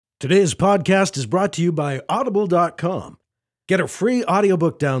Today's podcast is brought to you by Audible.com. Get a free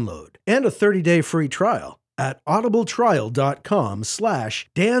audiobook download and a 30-day free trial at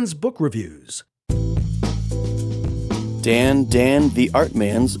audibletrial.com/Dan's Book Reviews. Dan the Art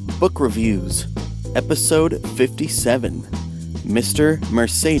Man's Book Reviews, Episode 57, Mr.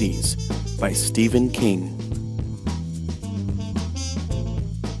 Mercedes by Stephen King.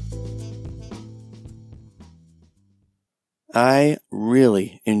 I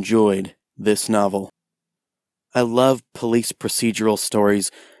really enjoyed this novel. I love police procedural stories,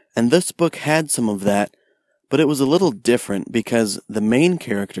 and this book had some of that, but it was a little different because the main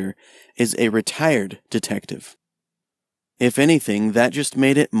character is a retired detective. If anything, that just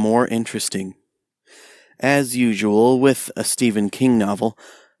made it more interesting. As usual with a Stephen King novel,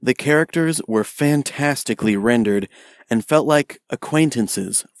 the characters were fantastically rendered and felt like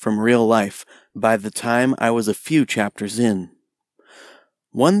acquaintances from real life by the time I was a few chapters in.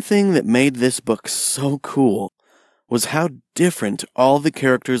 One thing that made this book so cool was how different all the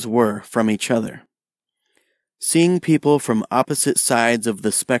characters were from each other. Seeing people from opposite sides of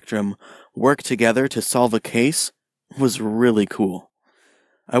the spectrum work together to solve a case was really cool.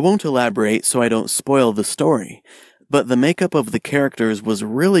 I won't elaborate so I don't spoil the story, but the makeup of the characters was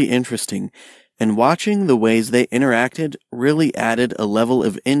really interesting, and watching the ways they interacted really added a level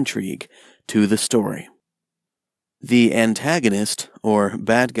of intrigue to the story. The antagonist, or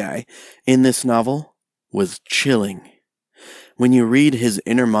bad guy, in this novel was chilling. When you read his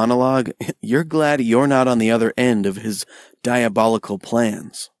inner monologue, you're glad you're not on the other end of his diabolical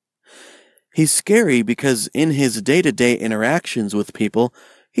plans. He's scary because in his day-to-day interactions with people,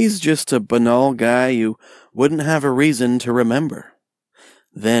 he's just a banal guy you wouldn't have a reason to remember.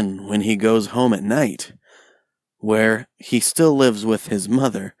 Then, when he goes home at night, where he still lives with his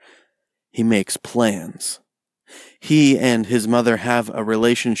mother, he makes plans. He and his mother have a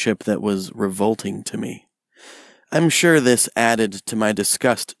relationship that was revolting to me. I'm sure this added to my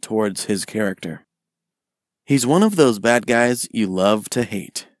disgust towards his character. He's one of those bad guys you love to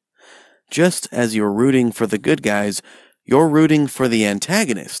hate. Just as you're rooting for the good guys, you're rooting for the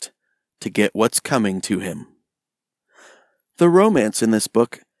antagonist to get what's coming to him. The romance in this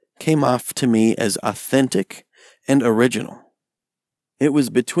book came off to me as authentic and original. It was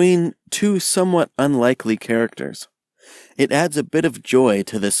between two somewhat unlikely characters. It adds a bit of joy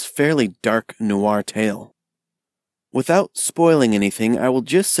to this fairly dark noir tale. Without spoiling anything, I will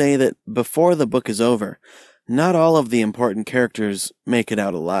just say that before the book is over, not all of the important characters make it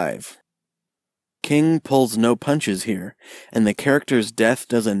out alive. King pulls no punches here, and the character's death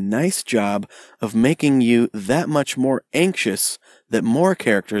does a nice job of making you that much more anxious that more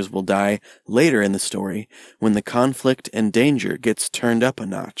characters will die later in the story when the conflict and danger gets turned up a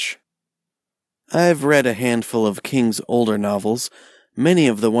notch. I've read a handful of King's older novels, many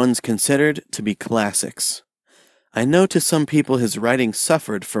of the ones considered to be classics. I know to some people his writing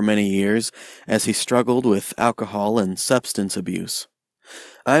suffered for many years as he struggled with alcohol and substance abuse.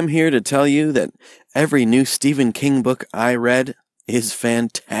 I'm here to tell you that every new Stephen King book I read is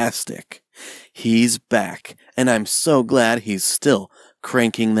fantastic. He's back, and I'm so glad he's still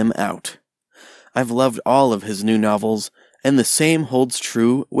cranking them out. I've loved all of his new novels, and the same holds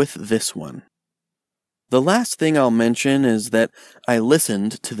true with this one. The last thing I'll mention is that I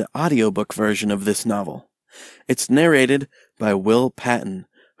listened to the audiobook version of this novel. It's narrated by Will Patton,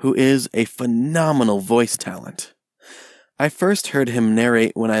 who is a phenomenal voice talent. I first heard him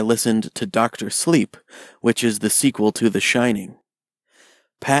narrate when I listened to Dr. Sleep, which is the sequel to The Shining.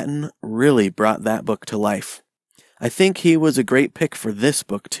 Patton really brought that book to life. I think he was a great pick for this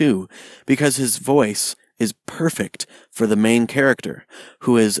book too, because his voice is perfect for the main character,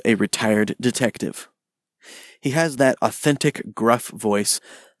 who is a retired detective. He has that authentic, gruff voice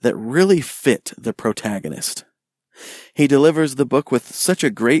that really fit the protagonist. He delivers the book with such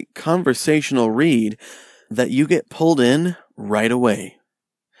a great conversational read that you get pulled in right away.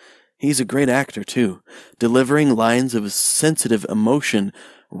 He's a great actor, too, delivering lines of sensitive emotion,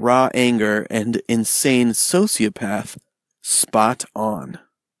 raw anger, and insane sociopath spot on.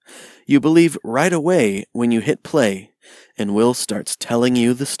 You believe right away when you hit play, and Will starts telling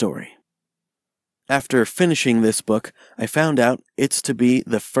you the story. After finishing this book, I found out it's to be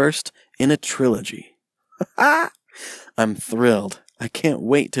the first in a trilogy. I'm thrilled. I can't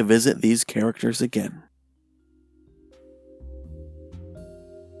wait to visit these characters again.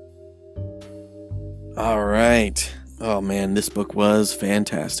 All right. Oh man, this book was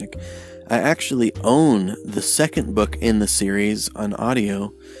fantastic. I actually own the second book in the series on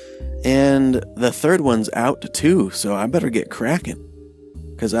audio, and the third one's out too, so I better get cracking.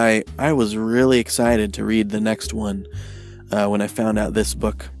 Because I was really excited to read the next one when I found out this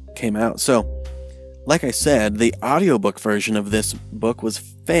book came out. So, like I said, the audiobook version of this book was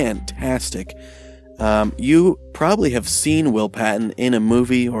fantastic. You probably have seen Will Patton in a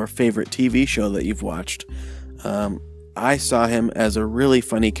movie or favorite TV show that you've watched. I saw him as a really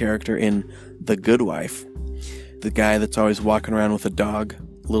funny character in The Good Wife. The guy that's always walking around with a dog,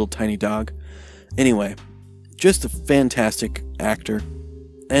 a little tiny dog. Anyway, just a fantastic actor.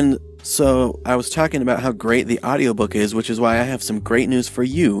 And so I was talking about how great the audiobook is, which is why I have some great news for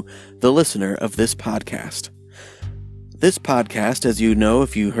you, the listener of this podcast. This podcast, as you know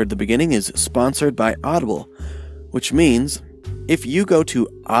if you heard the beginning, is sponsored by Audible, which means if you go to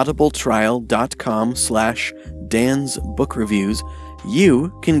audibletrial.com/Dan's Book Reviews,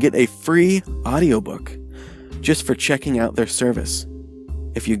 you can get a free audiobook just for checking out their service.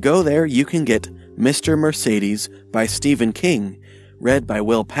 If you go there, you can get Mr. Mercedes by Stephen King, read by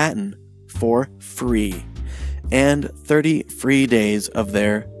Will Patton, for free, and 30 free days of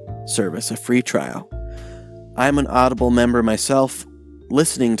their service, a free trial. I'm an Audible member myself.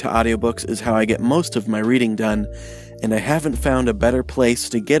 Listening to audiobooks is how I get most of my reading done, and I haven't found a better place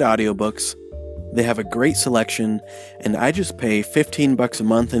to get audiobooks. They have a great selection, and I just pay $15 a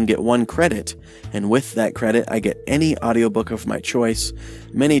month and get 1 credit, and with that credit I get any audiobook of my choice.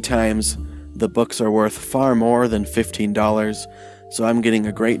 Many times the books are worth far more than $15, so I'm getting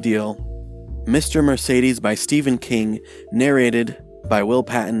a great deal. Mr. Mercedes by Stephen King, narrated by Will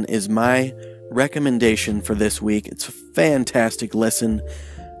Patton, is my recommendation for this week. It's a fantastic listen.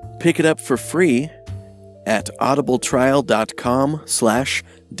 Pick it up for free at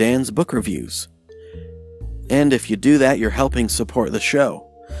audibletrial.com/Dan's Book Reviews. And if you do that, you're helping support the show.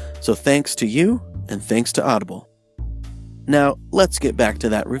 So thanks to you, and thanks to Audible. Now, let's get back to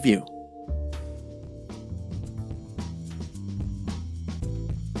that review.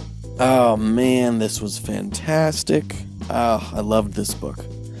 Oh man, this was fantastic. Oh, I loved this book.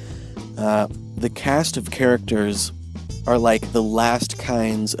 The cast of characters are like the last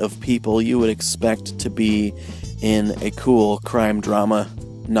kinds of people you would expect to be in a cool crime drama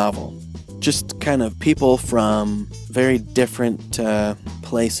novel. Just kind of people from very different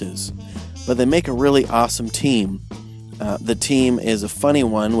places, but they make a really awesome team. The team is a funny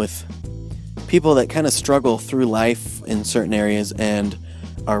one with people that kind of struggle through life in certain areas and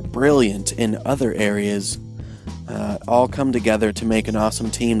are brilliant in other areas, all come together to make an awesome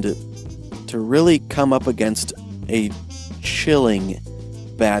team to really come up against a chilling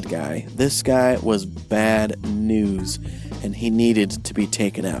bad guy. This guy was bad news, and he needed to be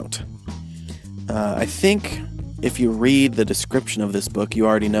taken out. I think if you read the description of this book, you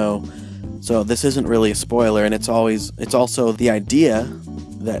already know, so this isn't really a spoiler, and it's also the idea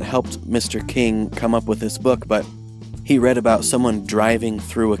that helped Mr. King come up with this book, but he read about someone driving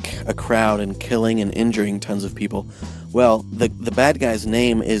through a crowd and killing and injuring tons of people. Well, the bad guy's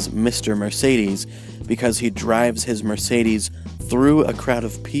name is Mr. Mercedes because he drives his Mercedes through a crowd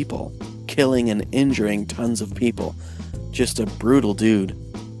of people, killing and injuring tons of people. Just a brutal dude.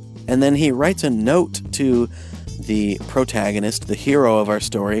 And then he writes a note to the protagonist, the hero of our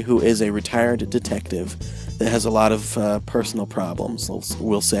story, who is a retired detective that has a lot of personal problems,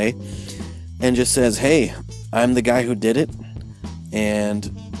 we'll say, and just says, hey, I'm the guy who did it,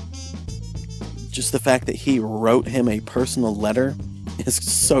 and just the fact that he wrote him a personal letter is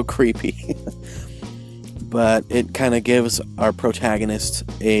so creepy. But it kind of gives our protagonist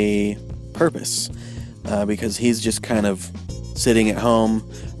a purpose, because he's just kind of sitting at home,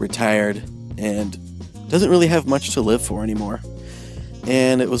 retired, and doesn't really have much to live for anymore.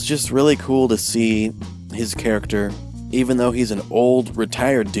 And it was just really cool to see his character, even though he's an old,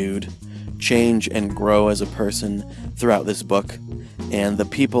 retired dude, change and grow as a person throughout this book. And the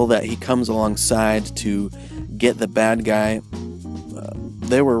people that he comes alongside to get the bad guy,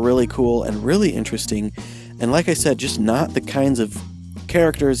 they were really cool and really interesting. And like I said, just not the kinds of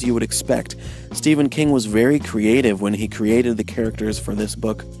characters you would expect. Stephen King was very creative when he created the characters for this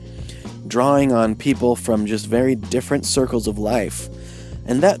book, drawing on people from just very different circles of life.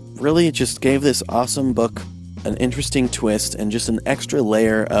 And that really just gave this awesome book an interesting twist and just an extra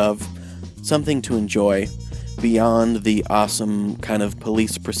layer of something to enjoy beyond the awesome kind of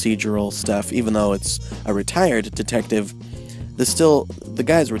police procedural stuff. Even though it's a retired detective, the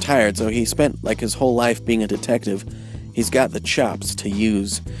guy's retired, so he spent like his whole life being a detective. He's got the chops to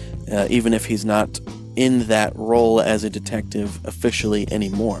use, even if he's not in that role as a detective officially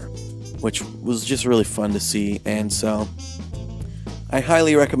anymore, which was just really fun to see. And so I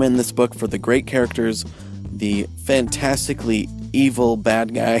highly recommend this book for the great characters, the fantastically evil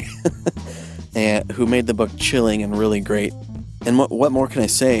bad guy and who made the book chilling and really great. And what more can I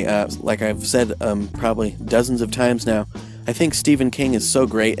say? Like I've said probably dozens of times now, I think Stephen King is so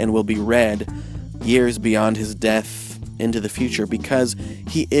great and will be read years beyond his death into the future because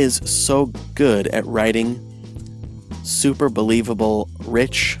he is so good at writing super believable,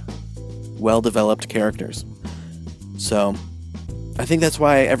 rich, well-developed characters. So, I think that's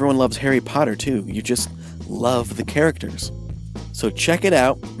why everyone loves Harry Potter too. You just love the characters. So check it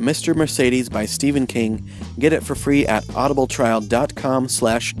out, Mr. Mercedes by Stephen King. Get it for free at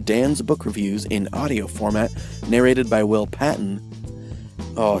audibletrial.com/Dan's Book Reviews in audio format, narrated by Will Patton.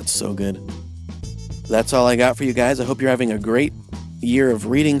 Oh, it's so good. That's all I got for you guys. I hope you're having a great year of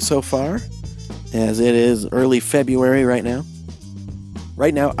reading so far, as it is early February right now.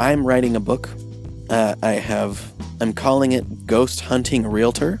 Right now, I'm writing a book. I'm calling it Ghost Hunting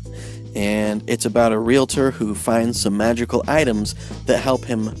Realtor. And it's about a realtor who finds some magical items that help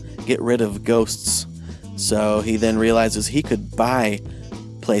him get rid of ghosts. So he then realizes he could buy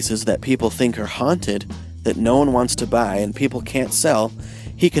places that people think are haunted, that no one wants to buy and people can't sell.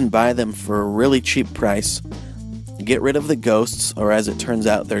 He can buy them for a really cheap price, get rid of the ghosts, or as it turns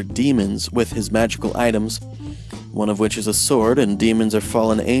out, they're demons, with his magical items, one of which is a sword, and demons are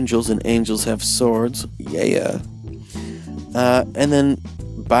fallen angels, and angels have swords. Yeah. And then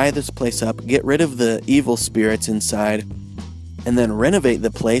buy this place up, get rid of the evil spirits inside, and then renovate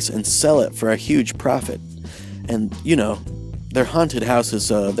the place and sell it for a huge profit. And, you know, they're haunted houses,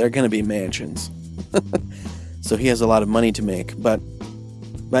 so they're going to be mansions. So he has a lot of money to make, but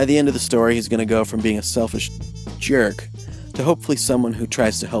by the end of the story, he's going to go from being a selfish jerk to hopefully someone who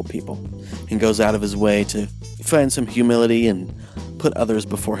tries to help people and goes out of his way to find some humility and put others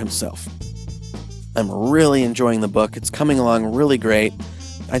before himself. I'm really enjoying the book. It's coming along really great.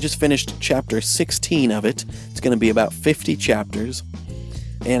 I just finished chapter 16 of it. It's going to be about 50 chapters,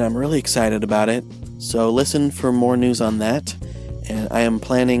 and I'm really excited about it. So listen for more news on that, and I am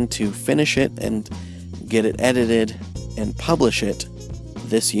planning to finish it and get it edited and publish it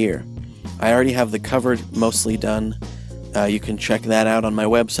this year. I already have the cover mostly done. You can check that out on my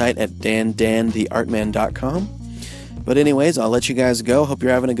website at dantheartman.com. But anyways, I'll let you guys go. Hope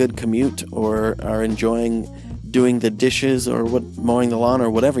you're having a good commute or are enjoying doing the dishes or mowing the lawn or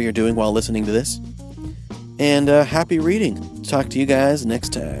whatever you're doing while listening to this. And happy reading. Talk to you guys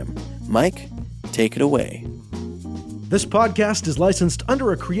next time. Mike, take it away. This podcast is licensed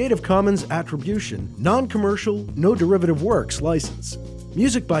under a Creative Commons Attribution, Non-Commercial, No Derivative Works license.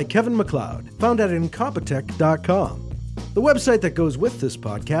 Music by Kevin MacLeod, found at Incompetech.com. The website that goes with this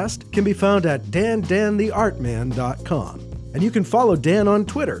podcast can be found at dantheartman.com. And you can follow Dan on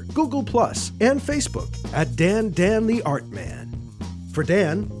Twitter, Google+, and Facebook at Dan the Artman. For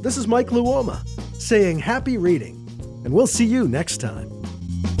Dan, this is Mike Luoma, saying happy reading, and we'll see you next time.